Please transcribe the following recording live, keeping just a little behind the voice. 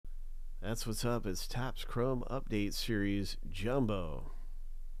That's what's up. It's Topps Chrome Update Series Jumbo.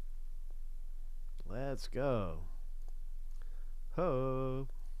 Let's go. Ho.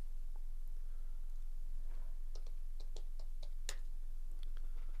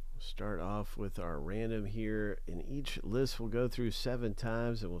 We'll start off with our random here. In each list, we'll go through 7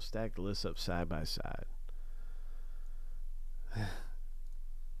 times and we'll stack the lists up side by side.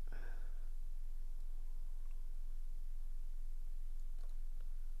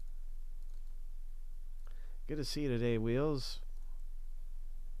 Good to see you today, Wheels.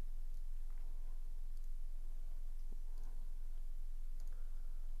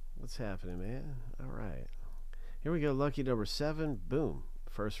 What's happening, man? All right. Here we go. Lucky number 7. Boom.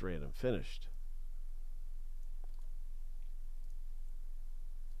 First random finished.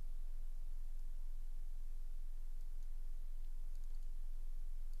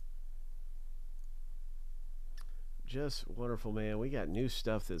 Just wonderful, man. We got new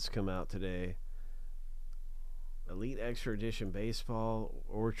stuff that's come out today. Elite Extra Edition Baseball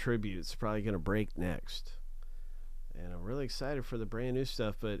or Tributes probably going to break next. And I'm really excited for the brand new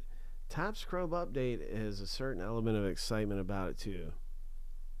stuff, but Topps Chrome Update has a certain element of excitement about it too.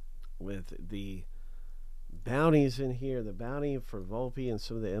 With the bounties in here, the bounty for Volpe and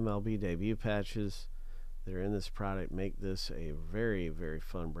some of the MLB debut patches that are in this product make this a very, very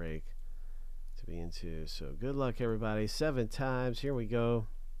fun break to be into. So good luck, everybody. 7 times. Here we go.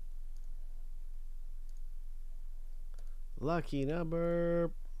 Lucky number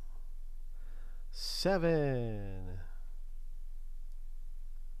 7.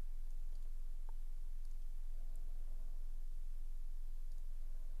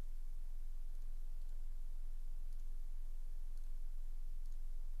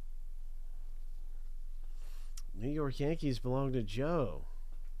 New York Yankees belong to Joe.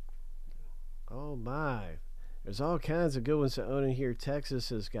 Oh my. There's all kinds of good ones to own in here. Texas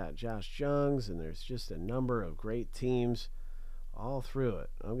has got Josh Jung's, and there's just a number of great teams all through it.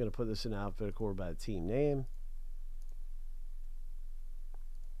 I'm going to put this in alphabetical order by team name.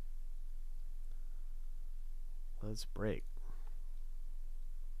 Let's break.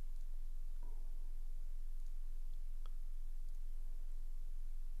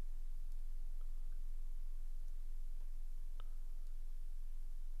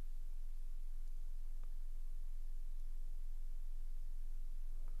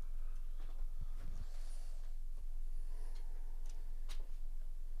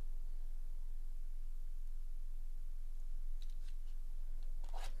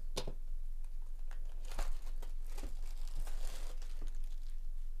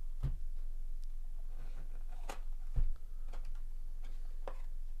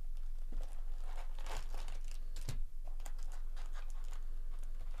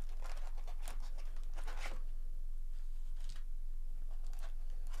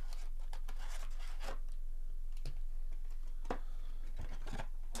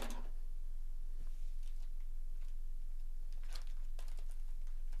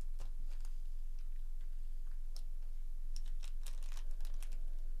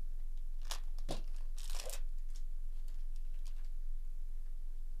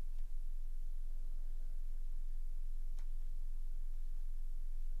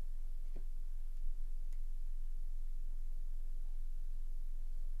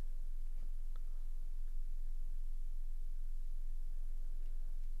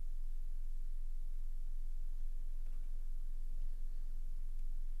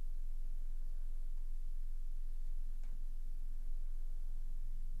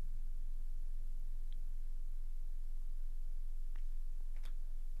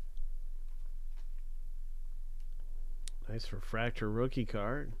 Nice refractor rookie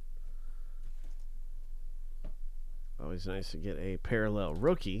card. Always nice to get a parallel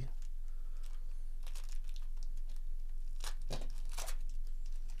rookie.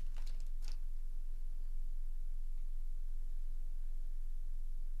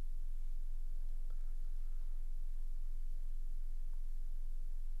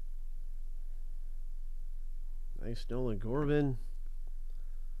 Nice Nolan Gorman.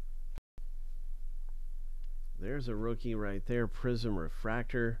 There's a rookie right there. Prism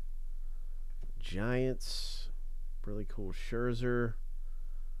refractor. Giants. Really cool Scherzer.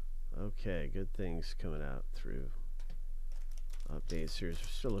 Okay, good things coming out through update series. We're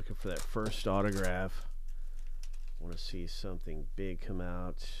still looking for that first autograph. Want to see something big come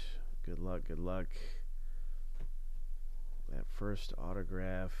out. Good luck, good luck. That first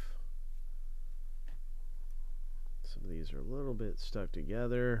autograph. Some of these are a little bit stuck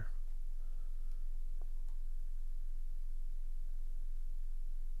together.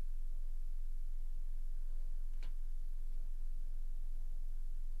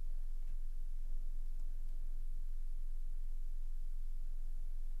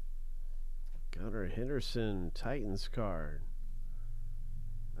 Henderson Titans card.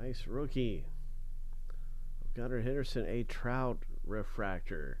 Nice rookie. Gunnar Henderson, a Trout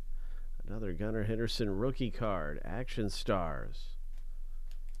refractor. Another Gunnar Henderson rookie card. Action Stars.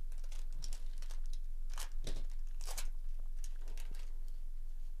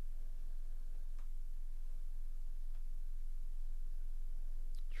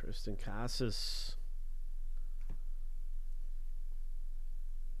 Tristan Casas.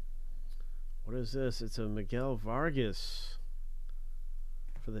 What is this? It's a Miguel Vargas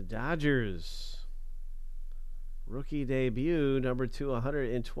for the Dodgers. Rookie debut, number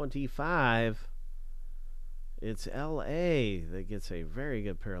 225. It's L.A. that gets a very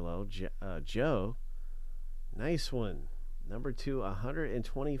good parallel. Joe. Nice one. Number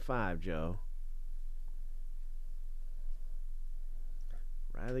 225, Joe.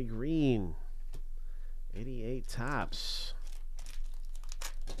 Riley Green. 88 tops.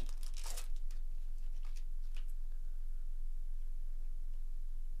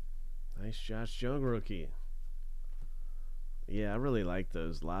 Nice Josh Jung rookie. Yeah, I really like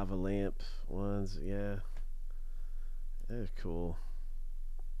those lava lamp ones. Yeah, they're cool.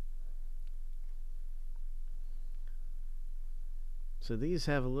 So these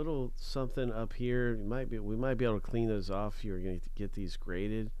have a little something up here. We might be able to clean those off if you're going to get these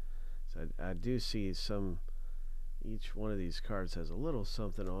graded. So I do see some. Each one of these cards has a little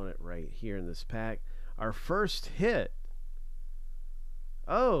something on it right here in this pack. Our first hit.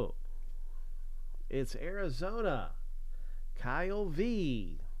 Oh, it's Arizona. Kyle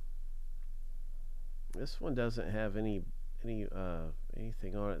V. This one doesn't have anything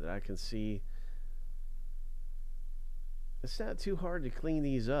on it that I can see. It's not too hard to clean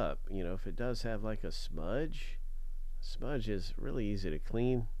these up. You know, if it does have like a smudge is really easy to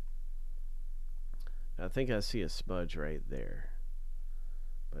clean. I think I see a smudge right there,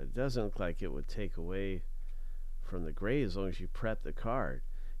 but it doesn't look like it would take away from the grade as long as you prep the card.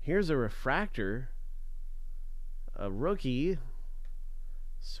 Here's a refractor. A rookie.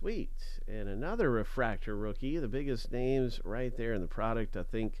 Sweet. And another refractor rookie. The biggest names right there in the product, I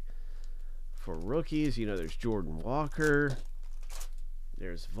think, for rookies. You know, there's Jordan Walker.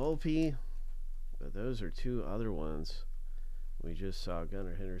 There's Volpe. But those are two other ones. We just saw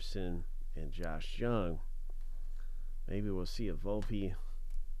Gunnar Henderson and Josh Jung. Maybe we'll see a Volpe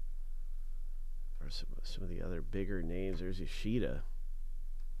or some of the other bigger names. There's Yoshida.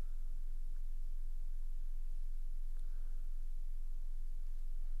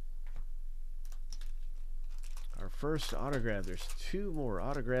 Our first autograph. There's two more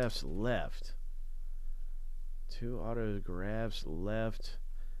autographs left. Two autographs left.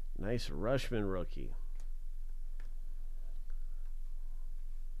 Nice Rushman rookie.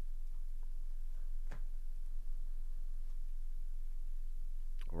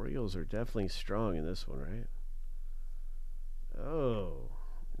 Orioles are definitely strong in this one, right? Oh,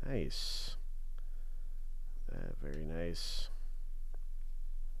 nice. Very nice.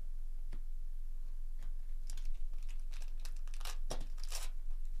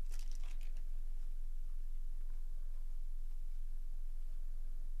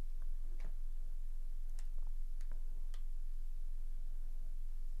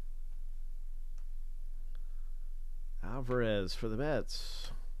 Alvarez for the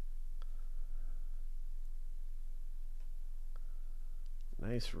Mets.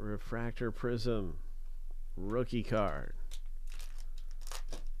 Nice refractor prism rookie card.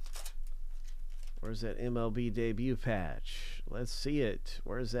 Where's that MLB debut patch? Let's see it.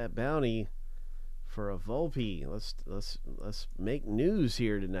 Where's that bounty for a Volpe? Let's make news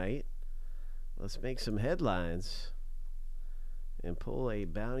here tonight. Let's make some headlines and pull a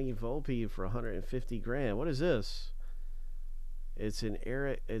bounty Volpe for 150 grand. What is this? It's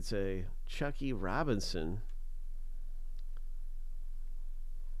a Chucky Robinson.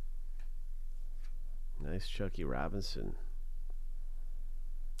 Nice Chucky Robinson.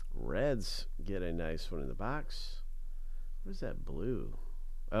 Reds get a nice one in the box. What is that blue?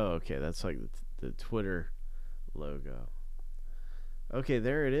 Oh, okay, that's like the Twitter logo. Okay,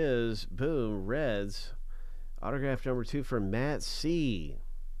 there it is. Boom, Reds. Autograph number 2 for Matt C.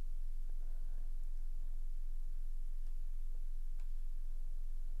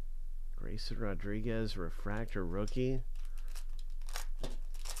 Grayson Rodriguez, refractor rookie.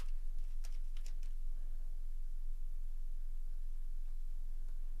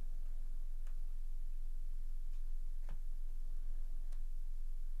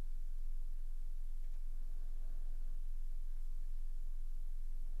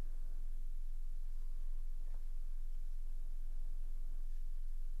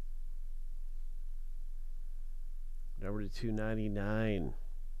 Number 299.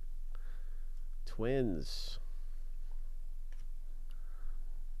 Twins.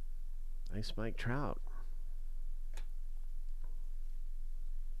 Nice Mike Trout.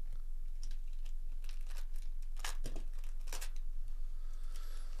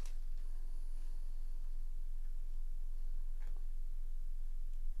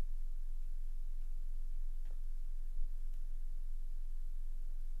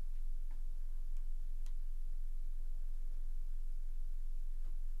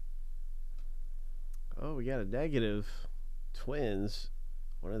 Oh, we got a negative. Twins.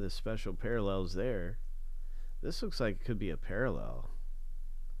 One of the special parallels there. This looks like it could be a parallel.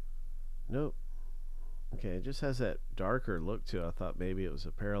 Nope. Okay, it just has that darker look to it. I thought maybe it was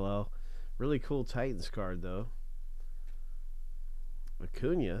a parallel. Really cool Titans card, though.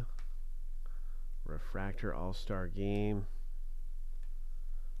 Acuna. Refractor All-Star Game.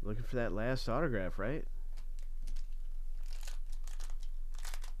 Looking for that last autograph, right?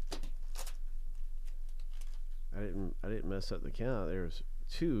 I didn't mess up the count. There's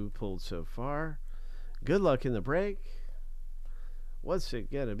 2 pulled so far. Good luck in the break. What's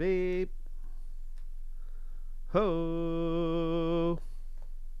it gonna be? Ho!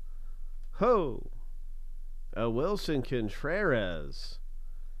 Ho! A Wilson Contreras.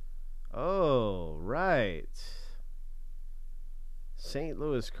 Oh, right. St.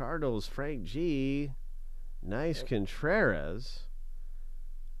 Louis Cardinals, Frank G. Nice Contreras.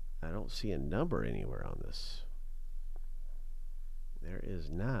 I don't see a number anywhere on this. There is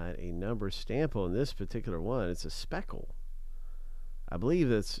not a number stamp on this particular one. It's a speckle. I believe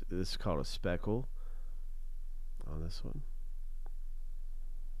this is called a speckle on this one.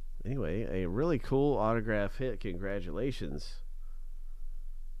 Anyway, a really cool autograph hit. Congratulations.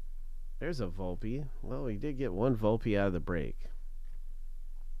 There's a Volpe. Well, we did get one Volpe out of the break.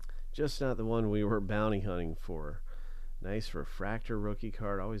 Just not the one we were bounty hunting for. Nice refractor rookie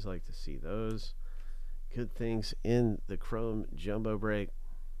card. Always like to see those. Good things in the Chrome Jumbo break.